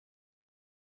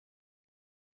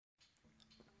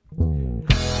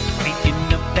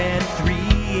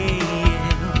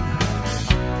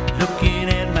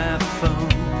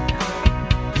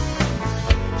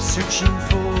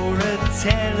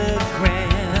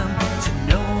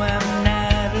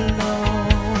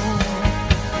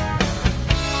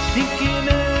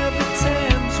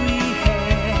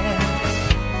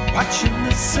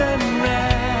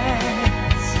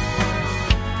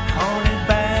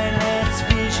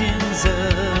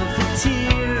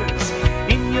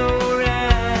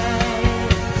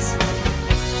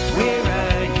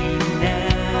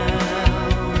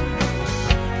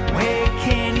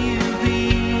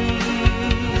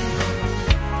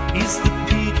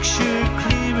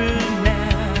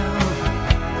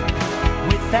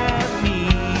without me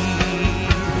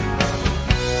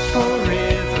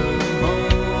forevermore.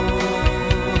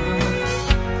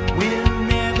 We'll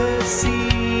never see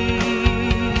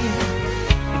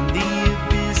in the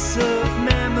abyss of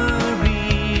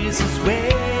memories is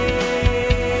where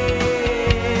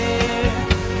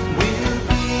we'll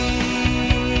be.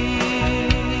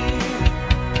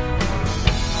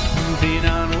 Moving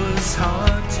on was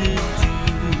hard to do.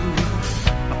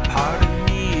 A part of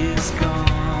me is gone.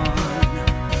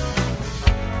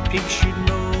 Pictured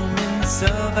moments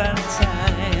of our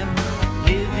time,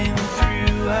 living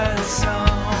through our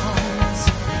songs,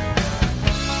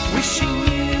 wishing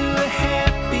you a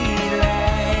happy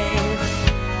life,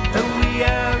 though we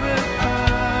are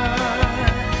apart.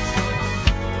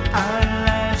 Our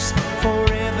lives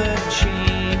forever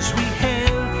changed. We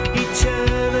held each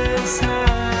other's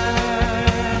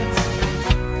hearts.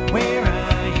 Where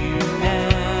are you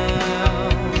now?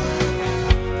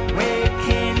 Where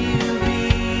can you be?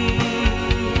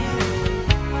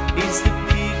 Is the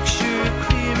picture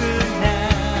clearer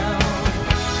now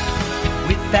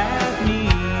without me?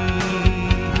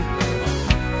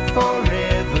 For